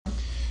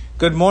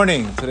Good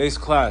morning. Today's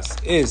class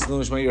is and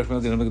also for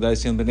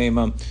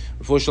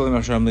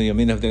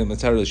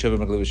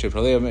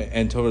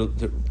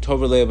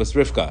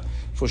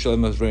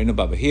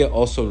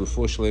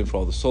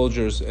all the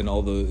soldiers and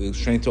all the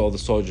strength to all the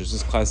soldiers.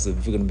 This class is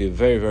going to be a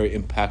very, very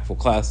impactful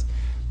class.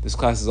 This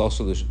class is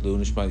also this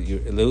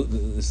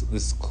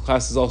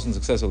class is also in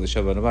success of the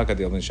Sheva Navaka,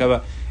 the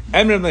Sheva,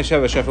 and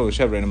Sheva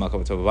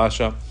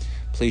Sheva.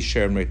 Please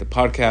share and rate the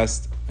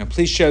podcast, and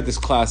please share this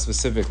class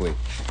specifically.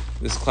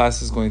 This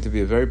class is going to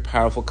be a very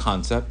powerful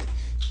concept.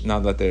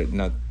 Not that Reb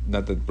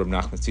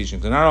Nachman's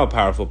teachings are not all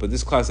powerful, but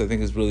this class I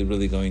think is really,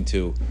 really going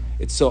to.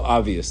 It's so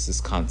obvious, this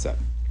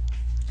concept.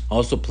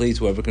 Also, please,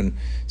 whoever can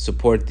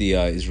support the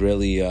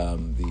Israeli,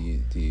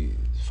 the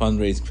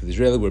fundraising for the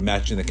Israeli, we're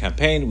matching the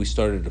campaign. We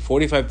started a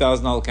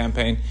 $45,000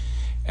 campaign,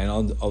 and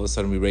all of a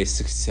sudden we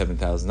raised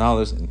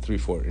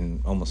 $67,000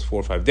 in almost 4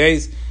 or 5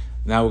 days.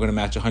 Now we're going to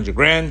match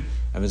 $100,000,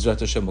 and Mizrat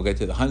Hashem will get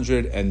to the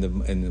 100,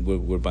 and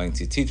we're buying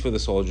tzitzit for the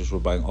soldiers. We're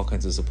buying all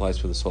kinds of supplies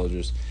for the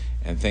soldiers,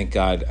 and thank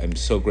God, I'm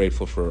so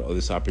grateful for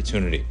this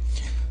opportunity.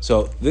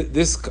 So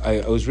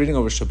I was reading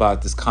over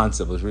Shabbat this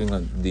concept. I was reading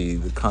on the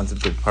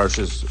concept of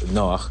Parshas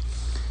Noach,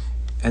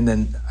 and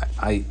then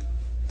I'm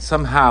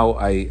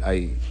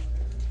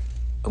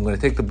going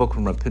to take the book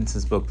from Rav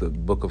Pinson's book, the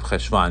book of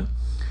Cheshvan,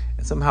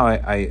 and somehow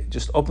I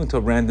just opened to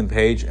a random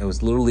page and it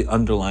was literally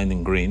underlined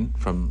in green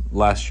from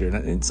last year.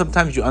 And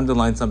sometimes you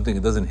underline something,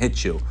 it doesn't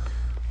hit you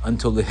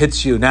until it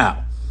hits you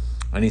now.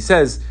 And he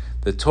says,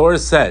 the Torah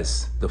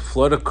says the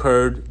flood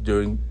occurred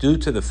due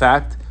to the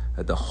fact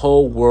that the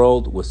whole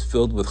world was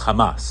filled with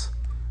Hamas.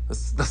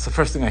 That's the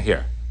first thing I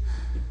hear.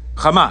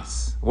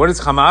 Hamas. What is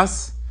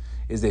Hamas?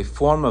 Is a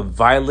form of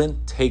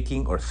violent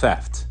taking or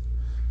theft.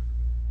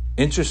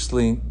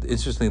 Interestingly,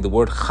 the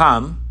word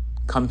Cham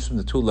comes from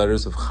the 2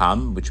 letters of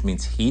Cham, which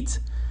means heat,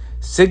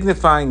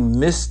 signifying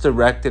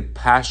misdirected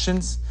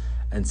passions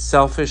and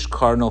selfish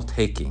carnal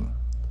taking.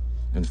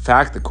 In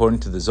fact,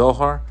 according to the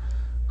Zohar,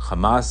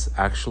 Hamas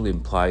actually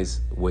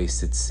implies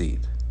wasted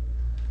seed.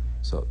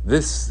 So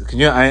this,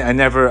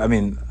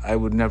 I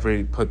would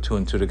never put 2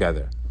 and 2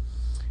 together.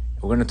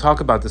 We're going to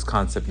talk about this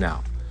concept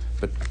now.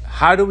 But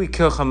how do we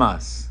kill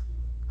Hamas?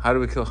 How do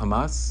we kill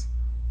Hamas?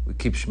 We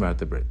keep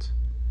Shmirat Brit.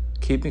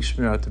 Keeping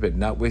Shmirat Brit,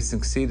 not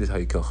wasting seed, is how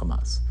you kill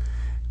Hamas.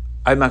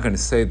 I'm not going to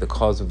say the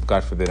cause of,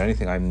 God forbid,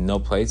 anything. I'm in no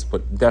place,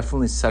 but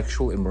definitely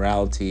sexual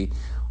immorality,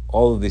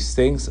 all of these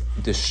things,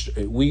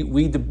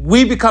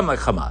 we become like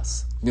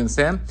Hamas. You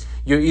understand?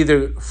 You're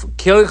either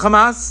killing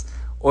Hamas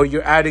or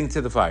you're adding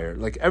to the fire.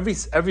 Like every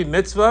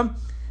mitzvah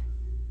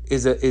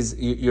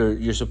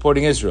you're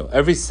supporting Israel.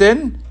 Every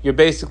sin, you're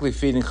basically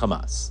feeding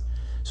Hamas.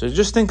 So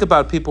just think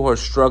about people who are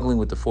struggling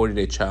with the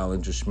 40-day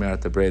challenge or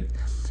Shmirat Brit.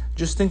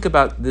 Just think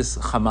about this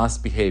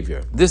Hamas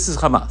behavior. This is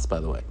Hamas, by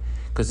the way,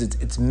 because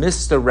it's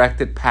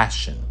misdirected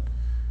passion.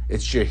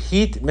 It's your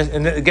heat.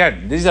 And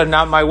again, these are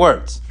not my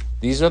words.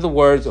 These are the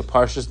words of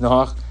Parshas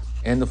Noach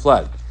and the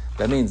flood.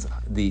 That means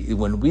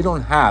when we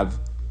don't have,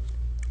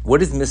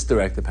 what is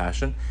misdirected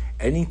passion?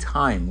 Any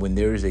time when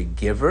there is a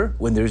giver,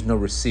 when there is no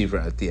receiver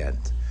at the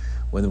end,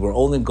 when we're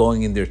only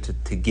going in there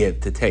to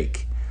give, to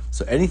take.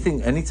 So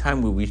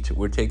anytime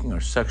we're taking our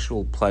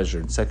sexual pleasure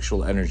and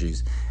sexual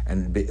energies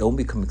and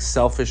only becoming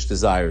selfish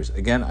desires.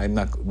 Again, I'm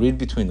not read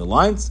between the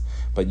lines,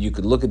 but you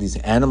could look at these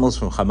animals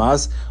from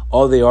Hamas.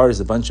 All they are is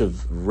a bunch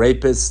of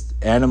rapist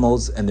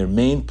animals, and their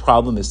main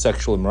problem is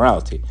sexual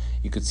immorality.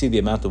 You could see the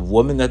amount of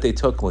women that they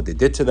took, what they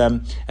did to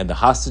them, and the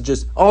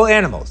hostages. All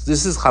animals.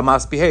 This is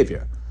Hamas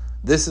behavior.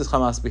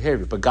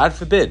 But God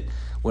forbid,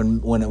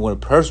 when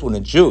a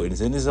Jew is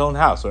in his own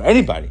house, or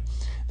anybody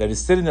that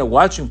is sitting there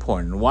watching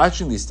porn and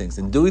watching these things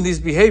and doing these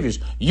behaviors,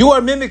 you are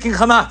mimicking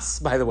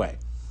Hamas, by the way.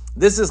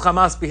 This is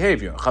Hamas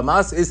behavior.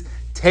 Hamas is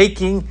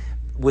taking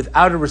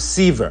without a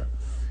receiver.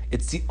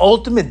 It's the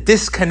ultimate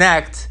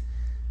disconnect,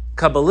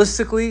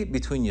 Kabbalistically,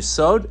 between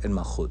Yesod and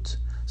Malchut.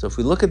 So if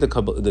we look at the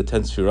 10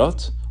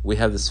 Sfirot, we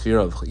have the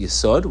Sfirah of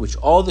Yesod, which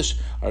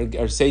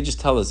our sages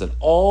tell us that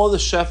all the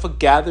Shefa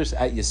gathers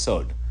at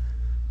Yesod.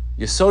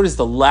 Yesod is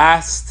the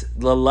last,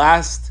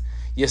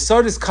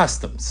 Yesod is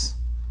customs.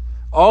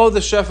 All the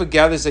Shefa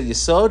gathers at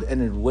Yesod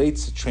and it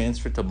waits to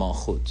transfer to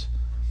Malchut.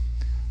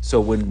 So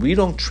when we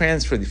don't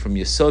transfer from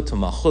Yesod to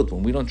Malchut,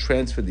 when we don't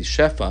transfer the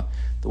Shefa,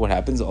 what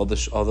happens? All the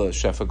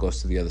Shefa goes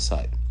to the other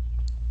side.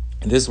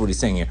 And this is what he's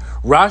saying here.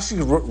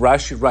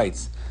 Rashi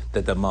writes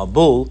that the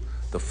Mabul,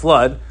 the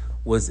flood,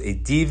 was a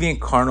deviant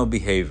carnal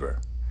behavior.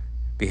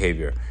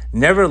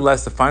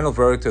 Nevertheless, the final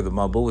verdict of the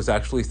Mabul was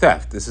actually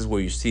theft. This is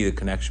where you see the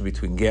connection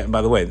between and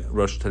by the way,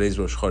 today's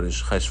Rosh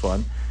Chodesh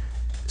Cheshvan.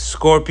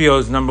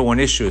 Scorpio's number 1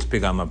 issue is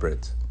Pigam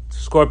Brit.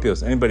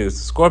 Scorpios, anybody who's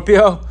a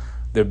Scorpio,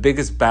 their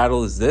biggest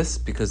battle is this,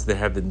 because they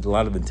have a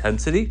lot of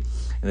intensity,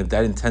 and if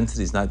that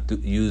intensity is not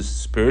used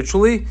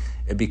spiritually,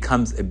 it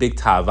becomes a big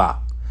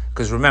ta'ava.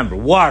 Because remember,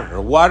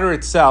 water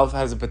itself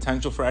has a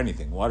potential for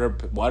anything.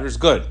 Water is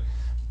good.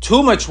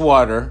 Too much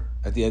water,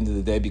 at the end of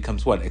the day,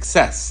 becomes what?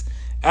 Excess.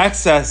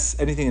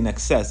 Anything in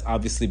excess,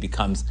 obviously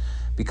becomes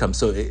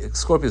so.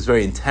 Scorpio is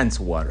very intense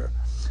water.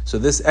 So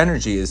this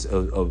energy is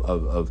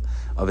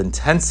of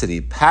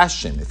intensity,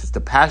 passion. If the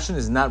passion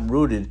is not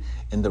rooted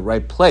in the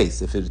right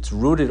place, if it's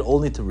rooted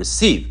only to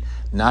receive,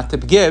 not to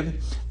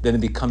give, then it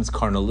becomes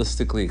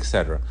carnalistically,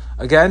 etc.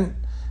 Again,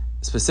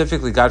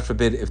 specifically, God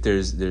forbid, if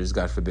there's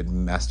God forbid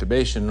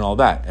masturbation and all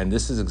that, and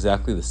this is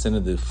exactly the sin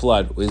of the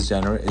flood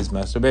is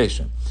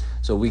masturbation.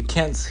 So we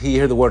can't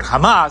hear the word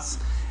Hamas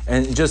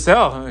and just say,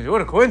 oh, what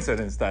a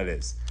coincidence that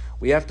is.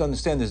 We have to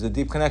understand there's a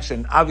deep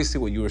connection.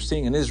 Obviously, what you were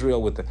seeing in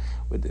Israel with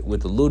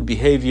the lewd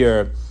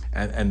behavior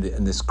and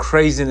this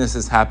craziness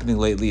is happening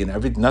lately,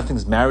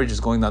 and marriage is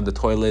going down the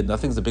toilet.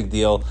 Nothing's a big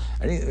deal.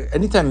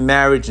 Anytime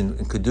marriage and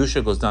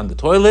kedusha goes down the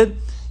toilet,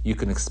 you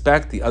can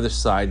expect the other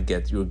side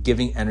you're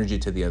giving energy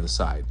to the other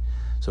side.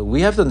 So we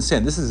have to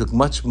understand this is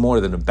much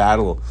more than a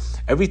battle.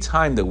 Every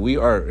time that we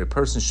are a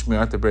person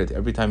shmirat brit,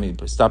 every time he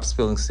stops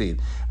spilling seed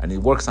and he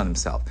works on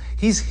himself,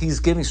 he's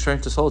giving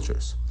strength to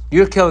soldiers.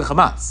 You're killing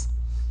Hamas.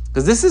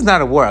 Because this is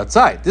not a war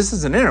outside. This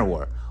is an inner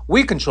war.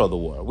 We control the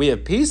war. We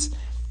have peace.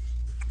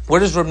 What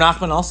does Reb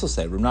Nachman also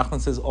say? Reb Nachman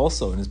says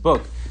also in his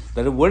book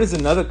that what is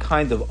another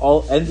kind of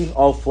ending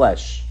all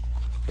flesh?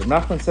 Reb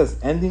Nachman says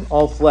ending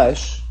all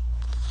flesh,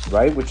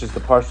 right, which is the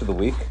parsha of the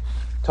week,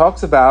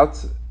 talks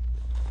about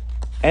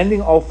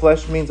ending all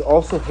flesh means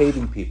also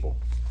hating people.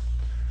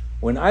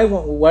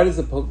 Why does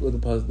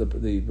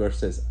the verse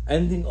says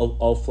ending of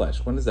all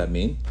flesh? What does that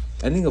mean?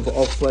 Ending of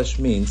all flesh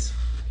means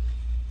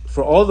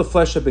for all the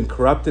flesh have been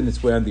corrupted in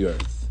its way on the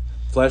earth.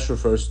 Flesh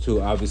refers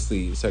to,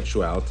 obviously,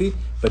 sexuality,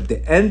 but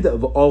the end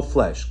of all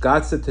flesh,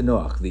 God said to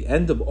Noach, the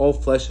end of all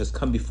flesh has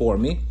come before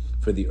me,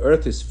 for the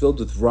earth is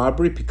filled with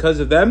robbery. Because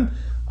of them,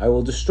 I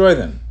will destroy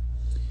them.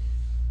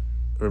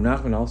 Reb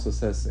Nachman also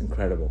says,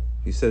 incredible.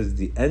 He says,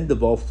 the end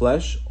of all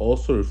flesh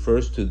also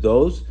refers to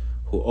those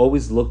who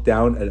always look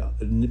down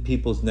at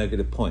people's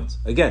negative points.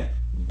 Again,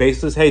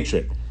 baseless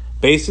hatred.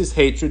 Baseless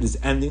hatred is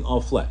ending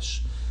all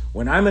flesh.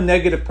 When I'm a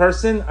negative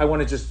person, I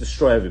want to just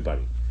destroy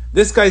everybody.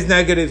 This guy's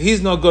negative,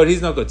 he's no good.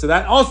 So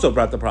that also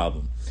brought the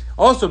problem.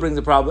 Also brings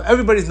the problem.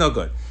 Everybody's no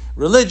good.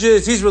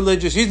 Religious, he's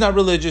not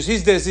religious,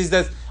 he's this, he's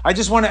that. I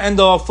just want to end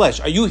all flesh.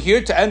 Are you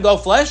here to end all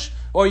flesh?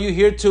 Or are you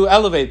here to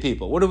elevate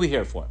people? What are we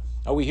here for?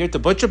 Are we here to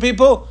butcher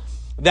people?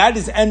 That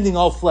is ending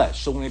all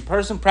flesh. So when a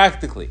person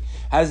practically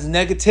has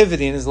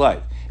negativity in his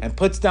life and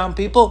puts down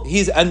people,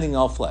 he's ending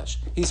all flesh.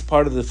 He's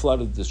part of the flood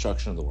of the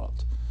destruction of the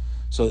world.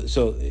 So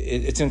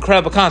it's an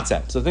incredible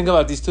concept. So think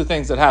about these two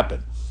things that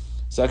happen.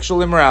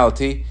 Sexual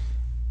immorality,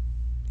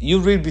 you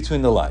read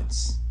between the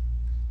lines.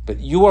 But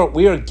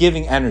we are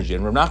giving energy.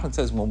 And Rav Nachman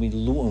says when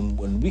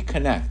we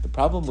connect, the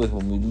problem with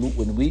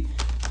when we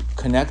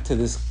connect to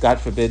this, God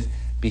forbid,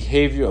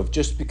 behavior of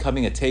just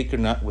becoming a taker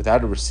not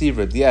without a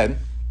receiver at the end,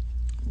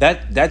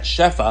 that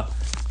shefa,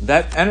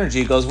 that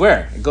energy goes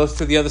where? It goes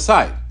to the other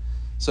side.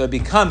 So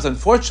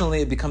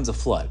unfortunately, it becomes a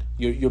flood.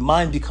 Your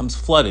mind becomes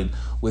flooded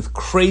with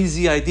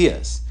crazy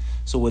ideas.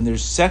 So when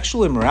there's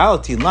sexual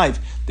immorality in life,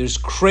 there's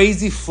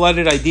crazy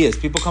flooded ideas.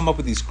 People come up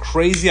with these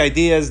crazy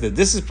ideas that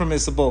this is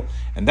permissible,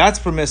 and that's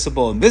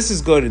permissible, and this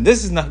is good, and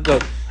this is not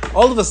good.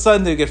 All of a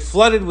sudden, they get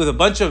flooded with a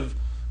bunch of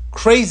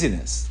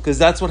craziness, because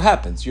that's what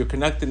happens. You're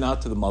connected now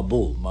to the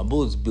Mabul.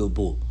 Mabul is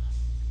Bilbul.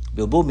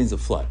 Bilbul means a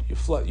flood.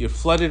 You're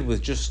flooded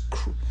with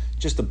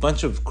just a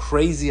bunch of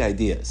crazy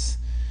ideas.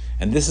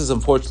 And this is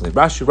unfortunately,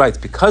 Rashi writes,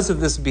 because of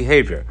this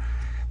behavior,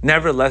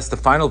 nevertheless, the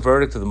final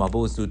verdict of the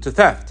Mabul is due to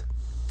theft.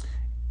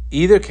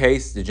 Either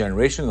case, the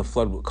generation of the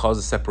flood will cause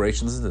a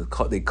separation.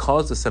 They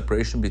cause a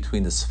separation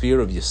between the sphere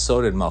of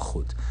Yesod and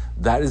Malchut.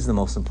 That is the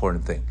most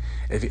important thing.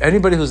 If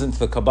anybody who's into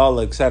the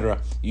Kabbalah, etc.,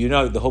 you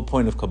know the whole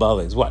point of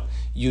Kabbalah is what?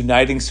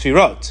 Uniting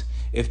Sfirot.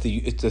 If the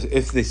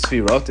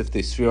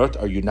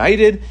Sfirot are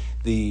united,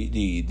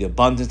 the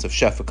abundance of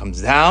Shefa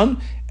comes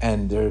down,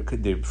 and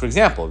for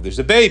example, if there's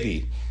a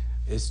baby,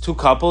 it's two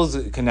couples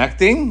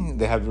connecting,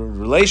 they have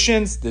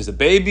relations, there's a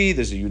baby,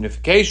 there's a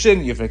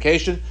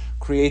unification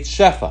creates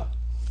Shefa.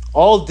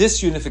 All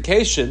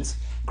disunifications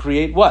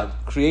create what?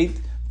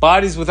 Create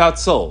bodies without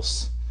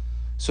souls.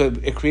 So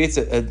it creates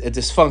a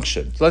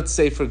dysfunction. Let's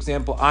say, for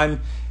example,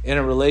 I'm in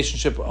a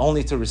relationship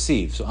only to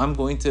receive. So I'm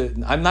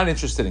not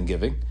interested in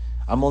giving.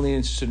 I'm only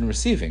interested in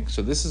receiving.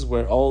 So this is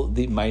where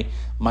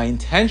my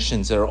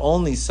intentions are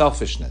only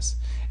selfishness.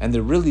 And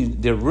they're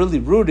really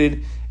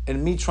rooted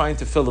in me trying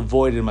to fill a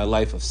void in my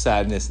life of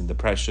sadness and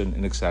depression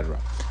and etc.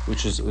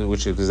 Which is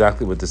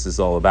exactly what this is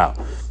all about.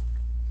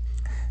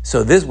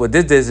 So what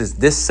this is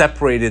this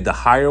separated the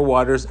higher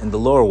waters and the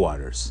lower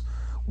waters,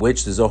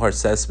 which the Zohar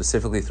says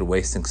specifically through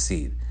wasting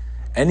seed.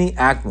 Any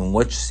act in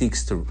which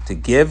seeks to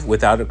give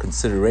without a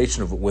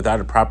consideration without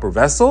a proper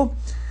vessel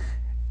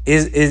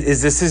is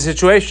this a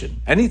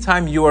situation.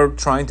 Anytime you are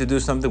trying to do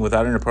something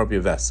without an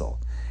appropriate vessel,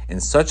 in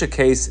such a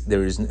case,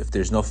 if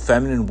there's no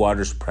feminine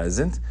waters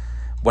present,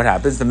 what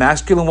happens? The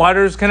masculine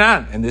waters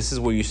cannot. And this is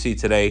what you see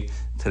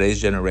today's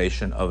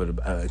generation of an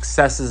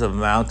excessive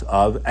amount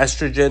of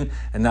estrogen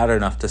and not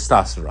enough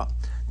testosterone.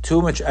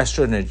 Too much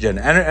estrogen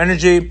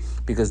energy,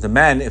 because the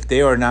men, if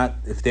they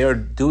are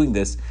doing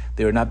this,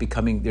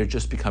 they're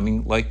just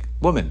becoming like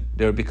women.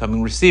 They're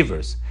becoming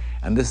receivers.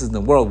 And this is in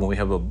the world when we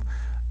have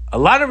a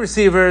lot of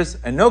receivers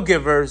and no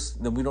givers,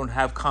 then we don't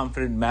have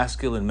confident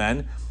masculine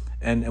men,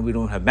 and we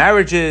don't have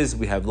marriages,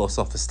 we have low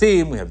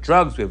self-esteem, we have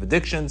drugs, we have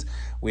addictions,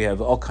 we have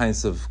all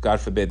kinds of,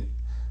 God forbid,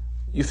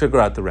 you figure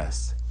out the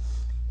rest.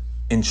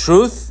 In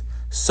truth,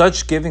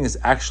 such giving is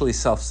actually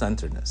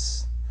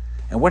self-centeredness.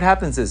 And what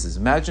happens is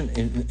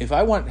imagine if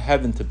I want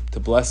heaven to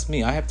bless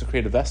me, I have to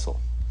create a vessel.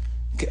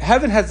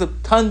 Heaven has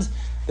tons,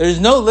 there's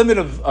no limit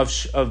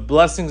of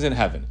blessings in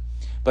heaven,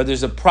 but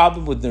there's a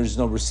problem with there's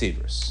no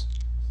receivers.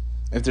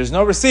 If there's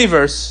no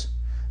receivers,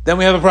 then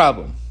we have a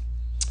problem.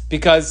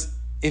 Because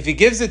if he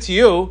gives it to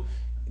you,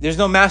 there's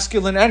no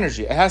masculine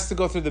energy. It has to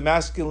go through the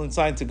masculine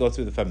side to go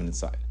through the feminine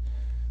side.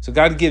 So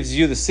God gives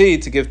you the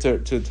seed to give to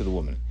the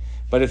woman.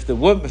 But if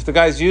the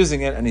guy's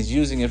using it and he's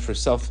using it for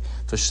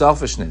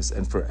selfishness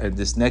and for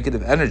this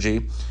negative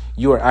energy,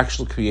 you are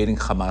actually creating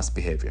Hamas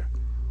behavior,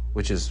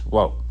 which is,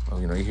 whoa,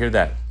 you hear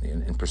that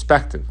in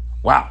perspective.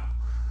 Wow.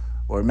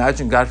 Or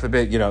imagine, God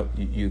forbid,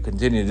 you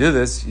continue to do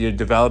this, you're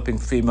developing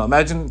female.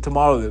 Imagine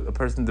tomorrow a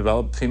person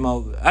develops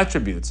female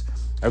attributes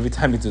every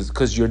time he does,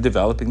 because you're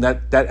developing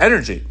that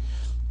energy.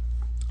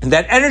 And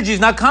that energy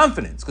is not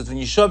confidence, because when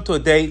you show up to a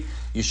date,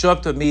 you show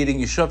up to a meeting,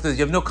 you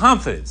have no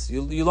confidence.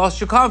 You lost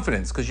your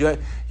confidence because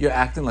you're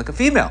acting like a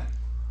female.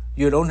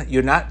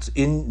 You're not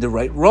in the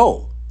right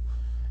role.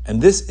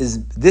 And this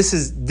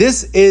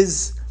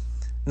is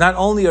not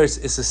only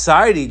is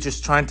society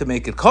just trying to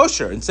make it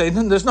kosher and say,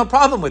 there's no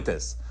problem with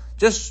this.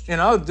 Just,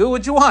 do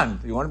what you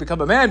want. You want to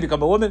become a man,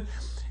 become a woman.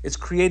 It's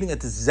creating a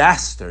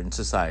disaster in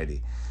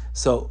society.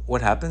 So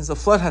what happens? A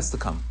flood has to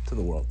come to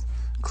the world,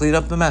 clean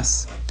up the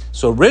mess.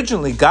 So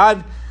originally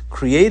God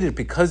created,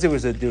 because there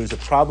was a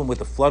problem with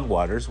the flood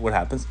waters. What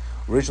happens?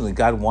 Originally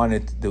God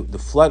wanted, the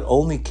flood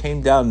only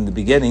came down in the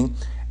beginning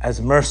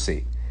as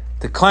mercy,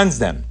 to cleanse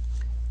them.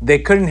 They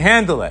couldn't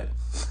handle it.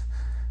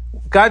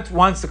 God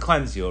wants to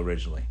cleanse you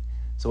originally.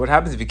 So what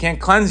happens if he can't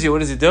cleanse you? What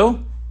does he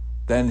do?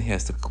 Then he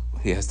has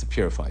to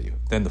purify you.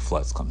 Then the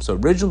floods come. So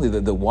originally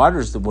the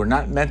waters that were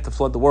not meant to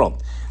flood the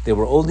world. They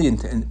were only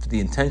the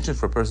intention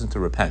for a person to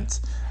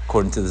repent,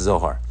 according to the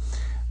Zohar.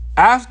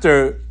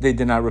 After they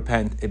did not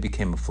repent, it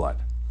became a flood.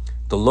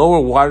 The lower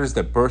waters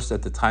that burst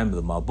at the time of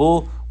the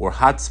Mabul were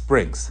hot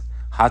springs.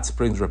 Hot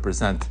springs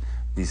represent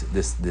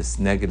this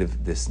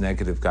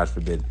negative, God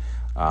forbid,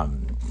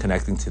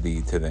 connecting to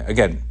the.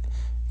 Again,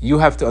 you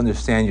have to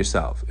understand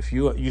yourself. If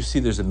you see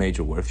there's a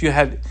major war, if you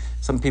had,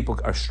 some people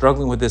are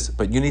struggling with this,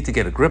 but you need to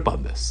get a grip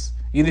on this.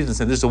 You need to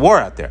understand there's a war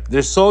out there.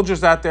 There's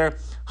soldiers out there,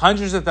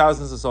 hundreds of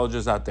thousands of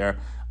soldiers out there.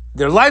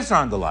 Their lives are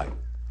on the line.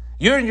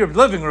 You're in your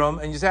living room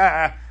and you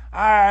say,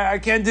 I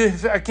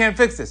can't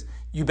fix this.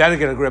 You better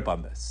get a grip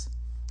on this.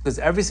 Because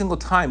every single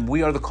time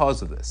we are the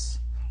cause of this.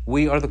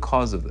 We are the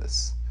cause of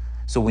this.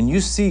 So when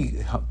you see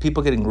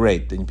people getting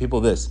raped and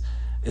people this,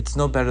 it's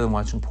no better than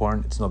watching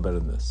porn. It's no better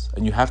than this.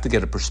 And you have to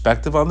get a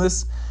perspective on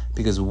this,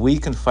 because we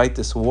can fight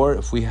this war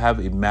if we have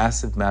a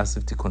massive,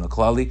 massive tikkun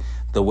klali.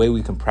 The way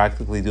we can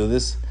practically do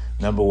this,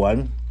 number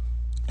one,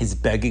 is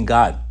begging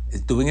God.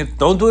 Is doing it.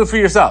 Don't do it for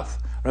yourself.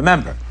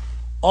 Remember,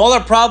 all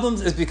our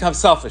problems is become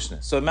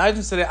selfishness. So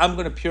imagine today, I'm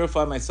going to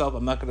purify myself.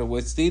 I'm not going to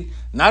waste seed.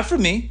 Not for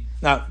me.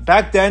 Now,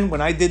 back then,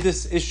 when I did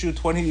this issue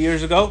 20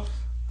 years ago,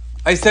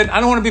 I said, I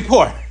don't want to be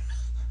poor.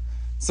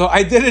 So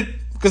I did it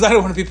because I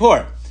don't want to be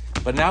poor.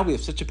 But now we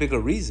have such a bigger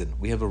reason.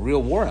 We have a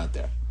real war out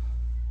there.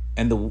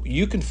 And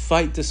you can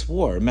fight this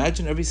war.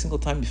 Imagine every single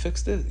time you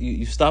fix it,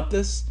 you stop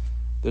this,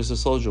 there's a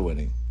soldier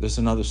winning. There's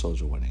another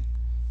soldier winning.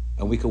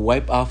 And we can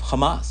wipe off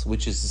Hamas,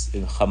 which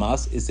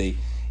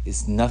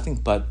is nothing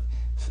but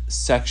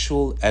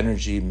sexual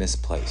energy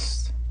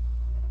misplaced.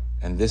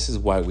 And this is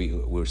why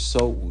we're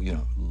so,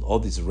 all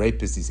these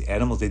rapists, these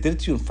animals, they did it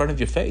to you in front of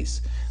your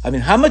face. I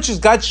mean, how much is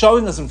God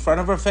showing us in front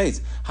of our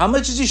face? How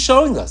much is he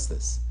showing us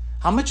this?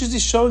 How much is he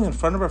showing in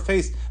front of our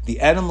face the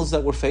animals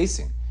that we're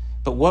facing?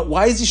 But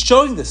why is he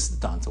showing this,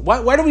 Dante?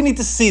 Why do we need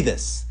to see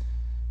this?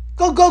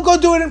 Go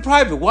do it in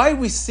private. Why are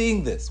we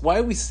seeing this? Why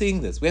are we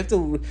seeing this? We have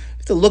to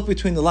look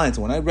between the lines.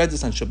 When I read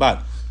this on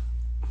Shabbat,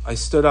 I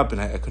stood up and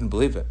I couldn't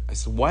believe it. I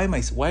said, why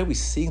are we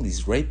seeing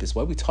these rapists?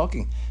 Why are we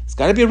talking? There's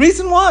got to be a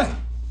reason why.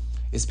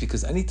 It's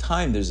because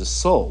anytime there's a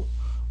soul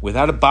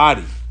without a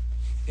body,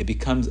 it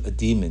becomes a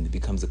demon, it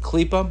becomes a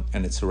klipa,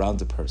 and it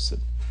surrounds a person.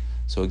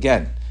 So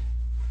again,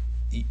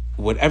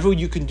 whatever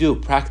you can do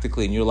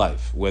practically in your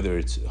life, whether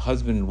it's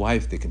husband and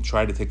wife, they can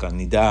try to take on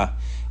nidah,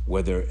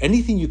 whether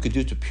anything you could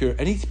do to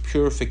any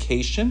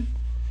purification,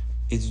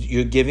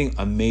 you're giving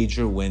a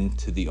major win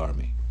to the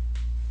army.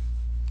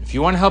 If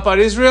you want to help out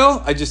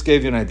Israel, I just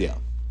gave you an idea.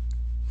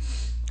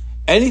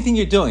 Anything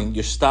you're doing,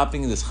 you're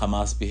stopping this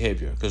Hamas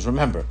behavior. Because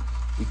remember,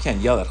 we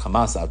can't yell at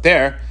Hamas out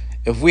there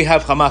if we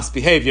have Hamas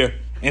behavior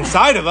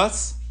inside of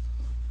us.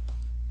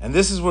 And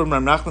this is what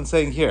Rav Nachman's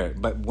saying here.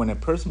 But when a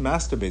person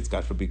masturbates,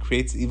 God forbid,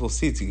 creates evil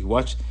seeds, you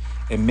watch,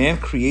 a man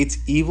creates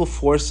evil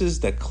forces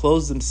that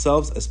clothe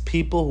themselves as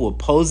people who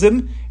oppose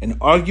him and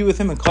argue with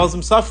him and cause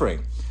him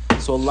suffering.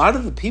 So a lot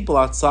of the people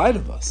outside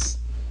of us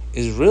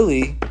is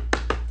really,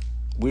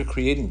 we're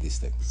creating these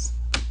things.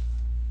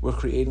 We're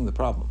creating the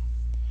problem.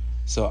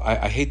 So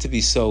I hate to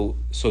be so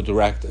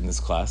direct in this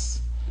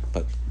class,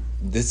 but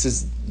this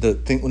is the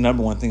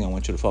number one thing I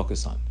want you to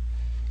focus on.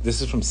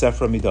 This is from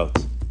Sefer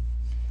Midot.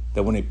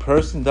 That when a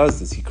person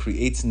does this, he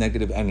creates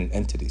negative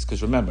entities.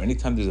 Because remember,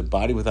 anytime there's a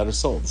body without a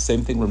soul, the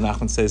same thing Rav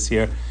Nachman says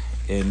here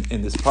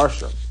in this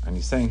parsha, and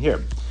he's saying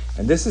here.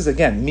 And this is,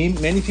 again,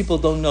 many people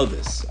don't know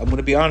this. I'm going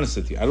to be honest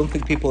with you. I don't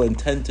think people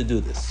intend to do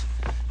this.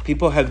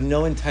 People have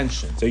no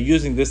intention. They're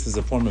using this as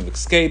a form of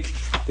escape.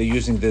 They're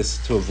using this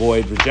to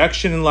avoid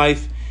rejection in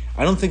life.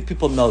 I don't think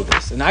people know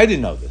this, and I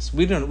didn't know this.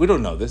 We don't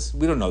know this.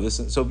 We don't know this.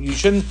 And so you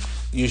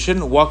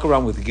shouldn't walk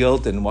around with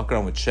guilt and walk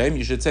around with shame.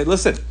 You should say,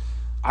 listen,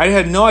 I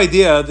had no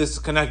idea this is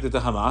connected to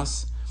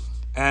Hamas,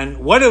 and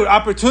what an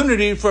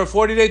opportunity for a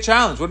 40-day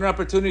challenge. What an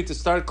opportunity to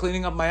start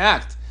cleaning up my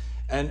act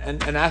and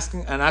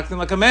acting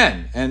like a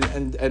man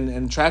and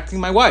attracting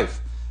my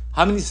wife.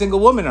 How many single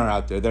women are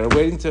out there that are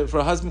waiting for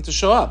a husband to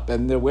show up,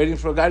 and they're waiting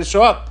for a guy to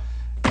show up,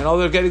 and all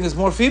they're getting is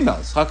more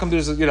females? How come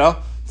there's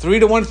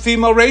 3-to-1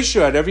 female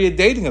ratio at every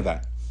dating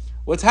event?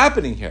 What's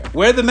happening here?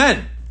 Where are the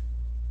men?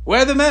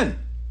 Where are the men?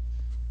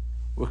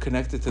 We're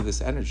connected to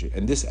this energy.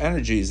 And this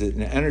energy is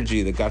an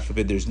energy that, God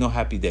forbid, there's no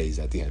happy days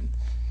at the end.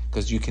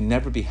 Because you can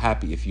never be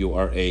happy if you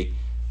are a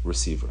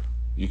receiver.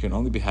 You can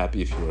only be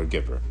happy if you're a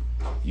giver.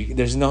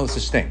 There's no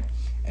such thing.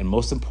 And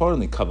most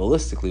importantly,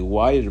 Kabbalistically,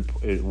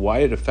 why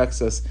it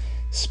affects us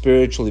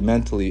spiritually,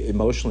 mentally,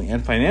 emotionally,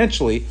 and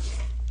financially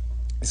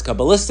is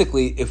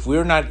Kabbalistically, if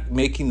we're not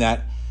making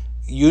that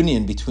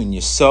union between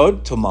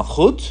Yesod to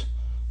Malchut,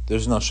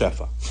 there's no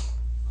Shefa.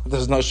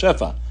 There's no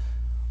Shefa.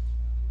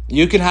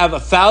 You can have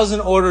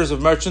 1,000 orders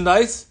of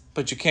merchandise,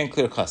 but you can't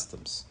clear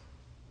customs.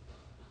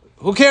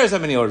 Who cares how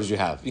many orders you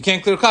have? You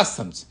can't clear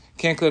customs. You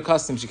can't clear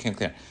customs, you can't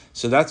clear.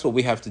 So that's what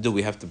we have to do.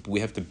 We have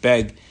to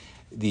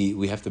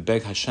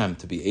beg Hashem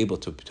to be able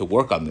to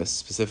work on this,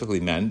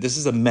 specifically men. This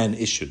is a men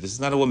issue. This is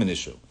not a woman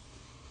issue.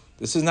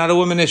 This is not a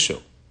woman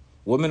issue.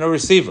 Women are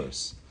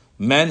receivers.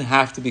 Men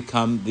have to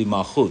become the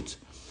malchut.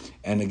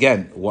 And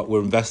again, what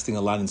we're investing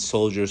a lot in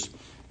soldiers,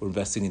 we're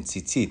investing in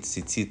tzitzit.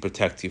 Tzitzit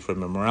protect you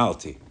from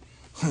immorality.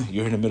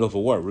 You're in the middle of a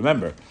war.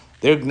 Remember,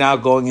 they're now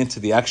going into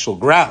the actual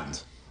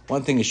ground.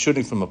 One thing is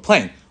shooting from a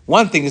plane.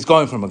 One thing is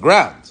going from a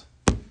ground.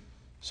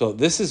 So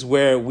this is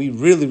where we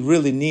really,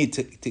 really need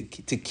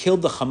to kill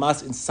the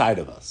Hamas inside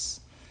of us,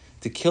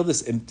 to kill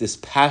this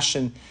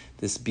passion,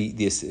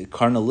 this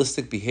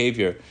carnalistic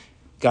behavior,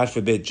 God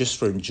forbid, just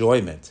for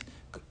enjoyment.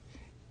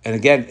 And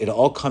again, it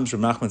all comes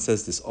from, Nachman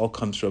says, this all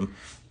comes from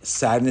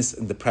sadness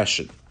and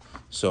depression.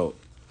 So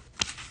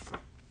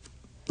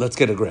let's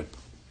get a grip.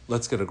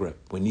 Let's get a grip.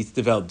 We need to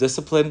develop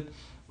discipline.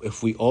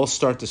 If we all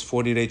start this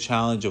 40-day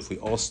challenge, if we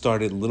all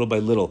start it little by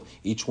little,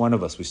 each one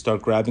of us, we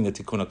start grabbing a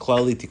Tikkun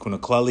HaKlali. Tikkun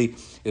HaKlali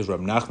is Rav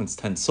Nachman's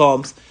 10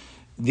 Psalms.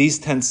 These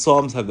 10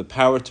 Psalms have the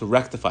power to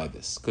rectify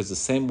this, because the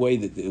same way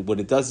that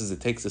what it does is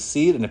it takes a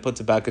seed and it puts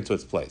it back into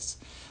its place.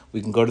 We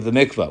can go to the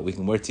mikvah. We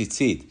can wear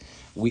tzitzit.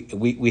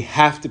 We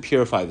have to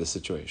purify the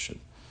situation,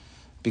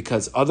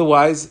 because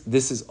otherwise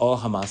this is all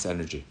Hamas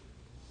energy.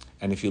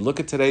 And if you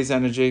look at today's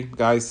energy,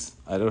 guys,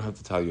 I don't have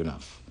to tell you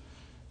enough.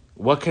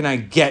 What can I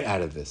get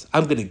out of this?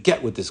 I'm going to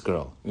get with this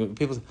girl.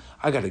 People say,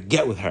 I got to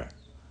get with her.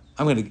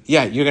 You're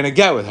going to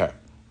get with her.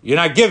 You're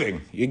not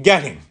giving, you're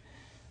getting.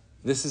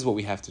 This is what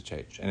we have to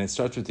change. And it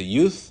starts with the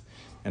youth.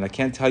 And I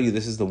can't tell you,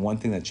 this is the one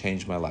thing that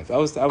changed my life. I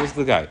was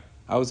the guy.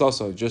 I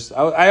also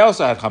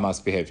had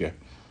Hamas behavior.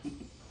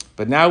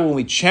 But now when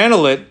we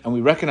channel it and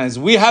we recognize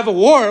we have a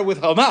war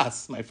with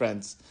Hamas, my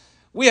friends.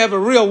 We have a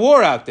real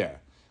war out there.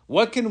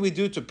 What can we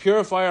do to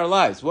purify our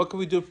lives? What can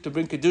we do to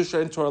bring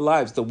Kedusha into our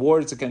lives? The war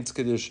is against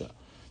Kedusha.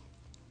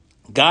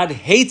 God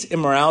hates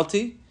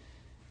immorality,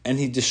 and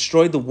he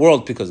destroyed the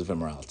world because of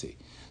immorality.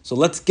 So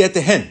let's get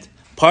the hint.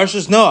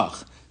 Parshas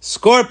Noach,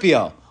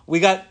 Scorpio. We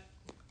got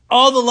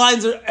all the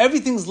lines,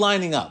 everything's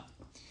lining up.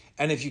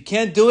 And if you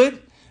can't do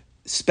it,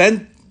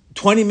 spend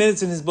 20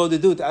 minutes in his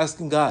bodedut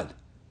asking God,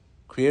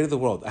 creator of the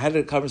world. I had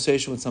a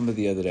conversation with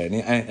somebody the other day,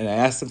 and I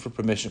asked him for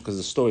permission because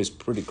the story is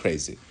pretty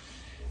crazy.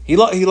 He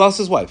lost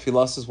his wife. He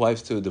lost his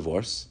wife to a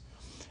divorce.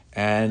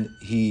 And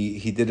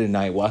he did an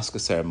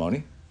ayahuasca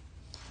ceremony.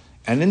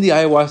 And in the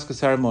ayahuasca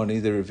ceremony,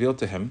 they revealed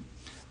to him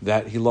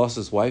that he lost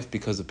his wife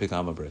because of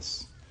pigama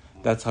bris.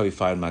 That's how he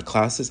found my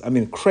classes. I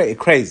mean,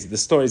 crazy. The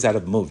story's out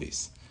of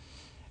movies.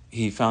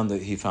 He found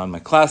my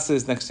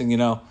classes, next thing you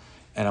know,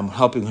 and I'm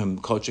helping him,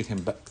 coaching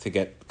him back to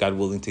get, God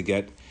willing, to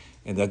get,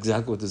 and that's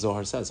exactly what the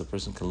Zohar says. A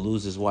person can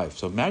lose his wife.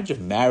 So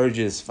imagine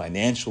marriages,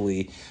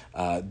 financially,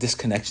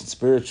 disconnection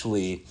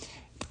spiritually.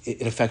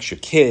 It affects your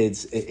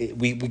kids.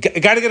 We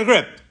got to get a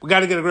grip. We got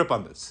to get a grip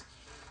on this.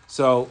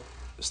 So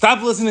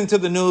stop listening to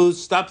the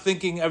news. Stop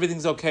thinking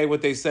everything's okay,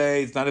 what they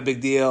say. It's not a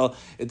big deal.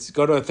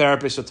 Go to a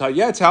therapist. She'll tell you,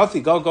 yeah, it's healthy.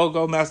 Go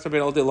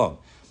masturbate all day long.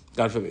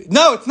 God forbid.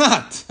 No, it's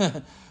not.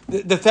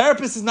 The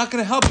therapist is not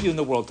going to help you in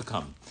the world to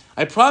come.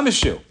 I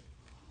promise you.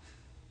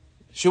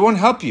 She won't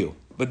help you.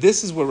 But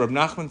this is where Reb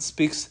Nachman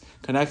speaks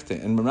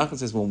connected. And Reb Nachman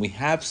says, when we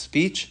have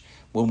speech,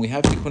 when we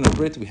have Tikkun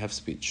HaBrit, we have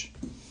speech.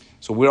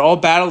 So we're all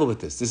battling with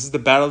this. This is the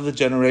battle of the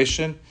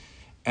generation.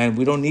 and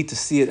we don't need to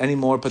see it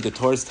anymore. But the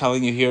Torah is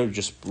telling you here,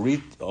 just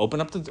read,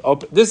 open.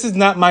 This is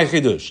not my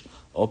chidush.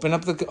 Open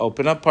up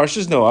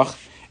Parshas Noach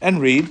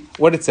and read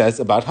what it says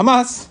about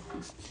Hamas.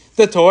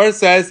 The Torah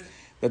says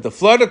that the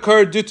flood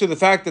occurred due to the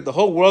fact that the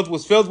whole world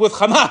was filled with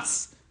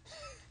Hamas.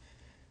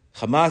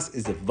 Hamas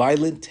is a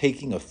violent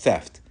taking of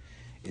theft.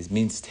 It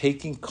means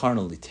taking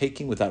carnally,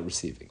 taking without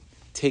receiving,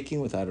 taking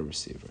without a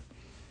receiver.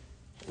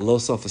 Low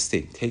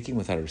self-esteem, taking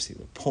without a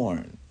receiver,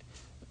 porn,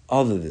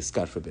 all of this,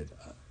 God forbid.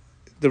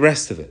 The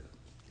rest of it.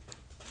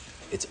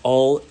 It's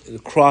all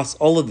across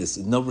all of this,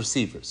 no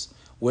receivers.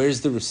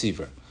 Where's the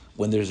receiver?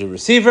 When there's a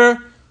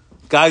receiver,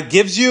 God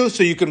gives you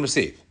so you can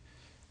receive.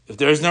 If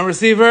there is no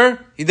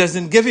receiver, He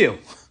doesn't give you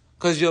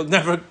because you'll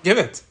never give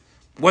it.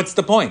 What's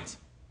the point?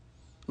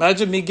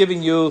 Imagine me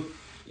giving you,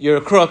 you're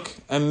a crook,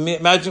 and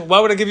imagine, why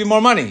would I give you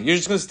more money? You're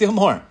just going to steal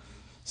more.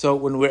 So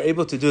when we're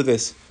able to do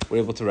this, we're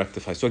able to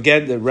rectify. So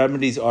again, the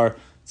remedies are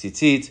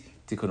tzitzit,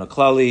 tikkun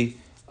haklali,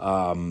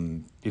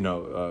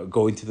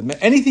 going to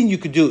the anything you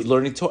could do,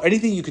 learning Torah,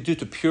 anything you could do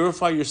to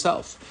purify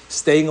yourself,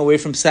 staying away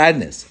from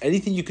sadness,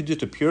 anything you could do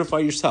to purify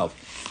yourself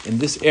in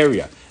this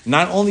area.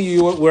 Not only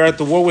we're at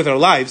the war with our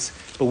lives,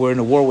 but we're in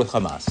a war with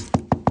Hamas.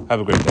 Have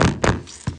a great day.